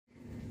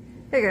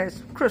Hey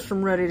guys, Chris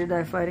from Ready to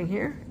Die Fighting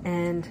here,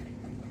 and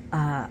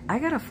I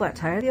got a flat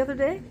tire the other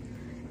day,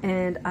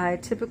 and I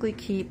typically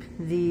keep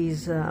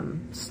these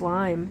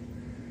slime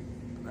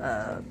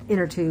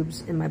inner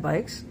tubes in my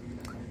bikes,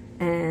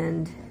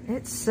 and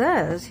it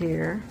says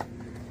here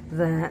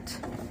that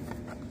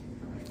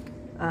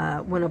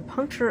when a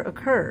puncture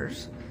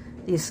occurs,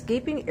 the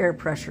escaping air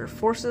pressure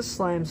forces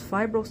slime's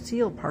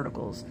fibroseal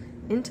particles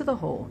into the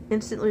hole,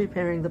 instantly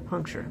repairing the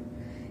puncture.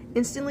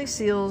 Instantly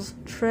seals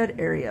tread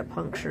area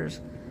punctures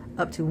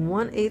up to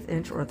 1/8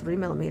 inch or 3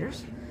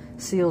 millimeters.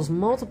 Seals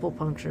multiple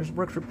punctures.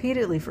 Worked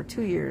repeatedly for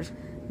 2 years.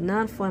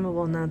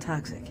 Non-flammable,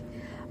 non-toxic.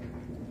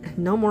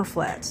 No more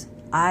flats.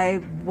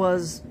 I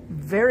was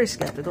very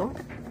skeptical.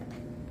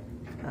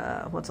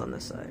 What's on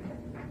this side?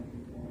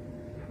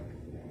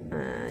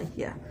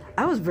 Yeah.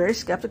 I was very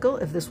skeptical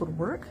if this would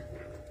work.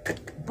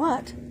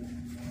 But,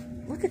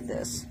 look at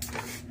this.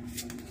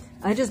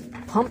 I just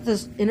pumped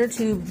this inner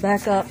tube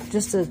back up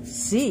just to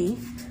see.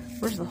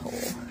 Where's the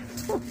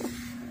hole?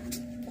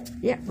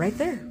 Yeah, right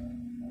there.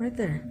 Right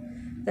there.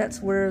 That's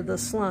where the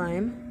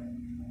slime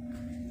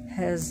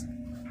has...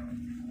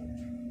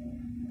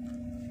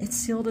 It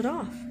sealed it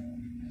off.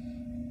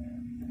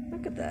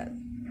 Look at that.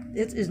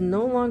 It is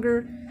no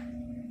longer...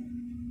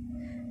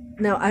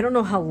 Now, I don't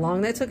know how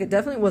long that took. It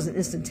definitely wasn't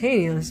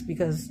instantaneous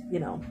because, you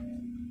know,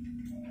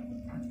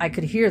 I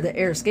could hear the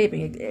air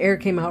escaping. The air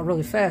came out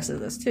really fast of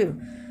this, too.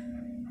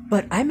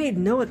 But I made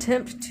no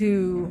attempt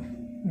to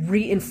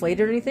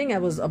re-inflate it or anything. I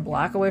was a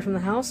block away from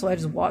the house, so I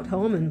just walked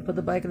home and put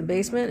the bike in the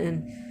basement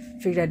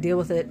and figured I'd deal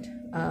with it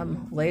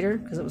later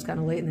because it was kind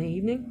of late in the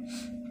evening.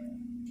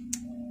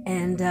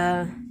 And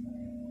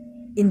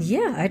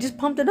yeah, I just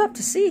pumped it up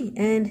to see,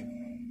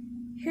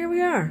 and here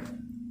we are.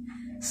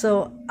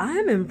 So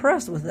I'm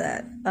impressed with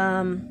that.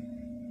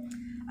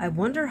 I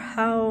wonder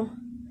how...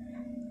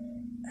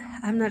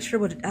 I'm not sure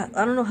what...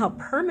 I don't know how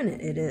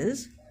permanent it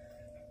is.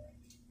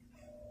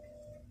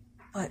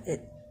 But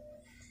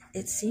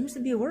it seems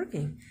to be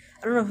working.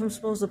 I don't know if I'm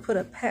supposed to put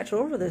a patch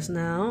over this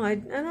now. I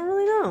don't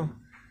really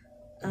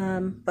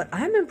know. But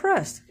I'm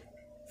impressed,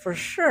 for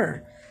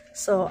sure.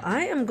 So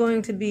I am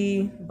going to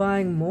be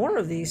buying more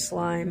of these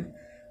slime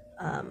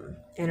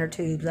inner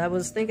tubes. I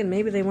was thinking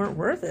maybe they weren't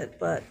worth it,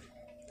 but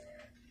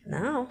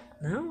now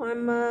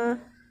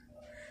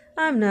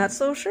I'm not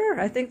so sure.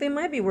 I think they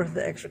might be worth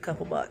the extra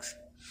couple bucks.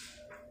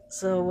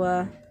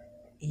 So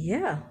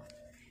yeah.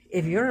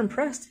 If you're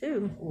impressed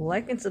too,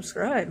 like and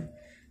subscribe.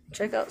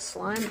 Check out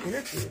slime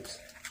inner tubes.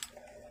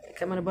 They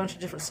come in a bunch of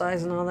different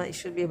sizes and all that. You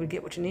should be able to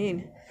get what you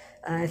need.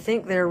 I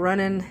think they're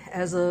running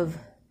as of,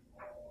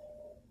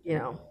 you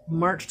know,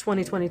 March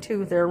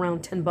 2022. They're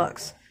around 10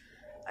 bucks.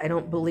 I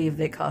don't believe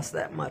they cost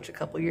that much a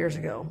couple years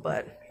ago,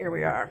 but here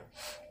we are.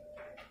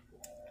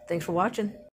 Thanks for watching.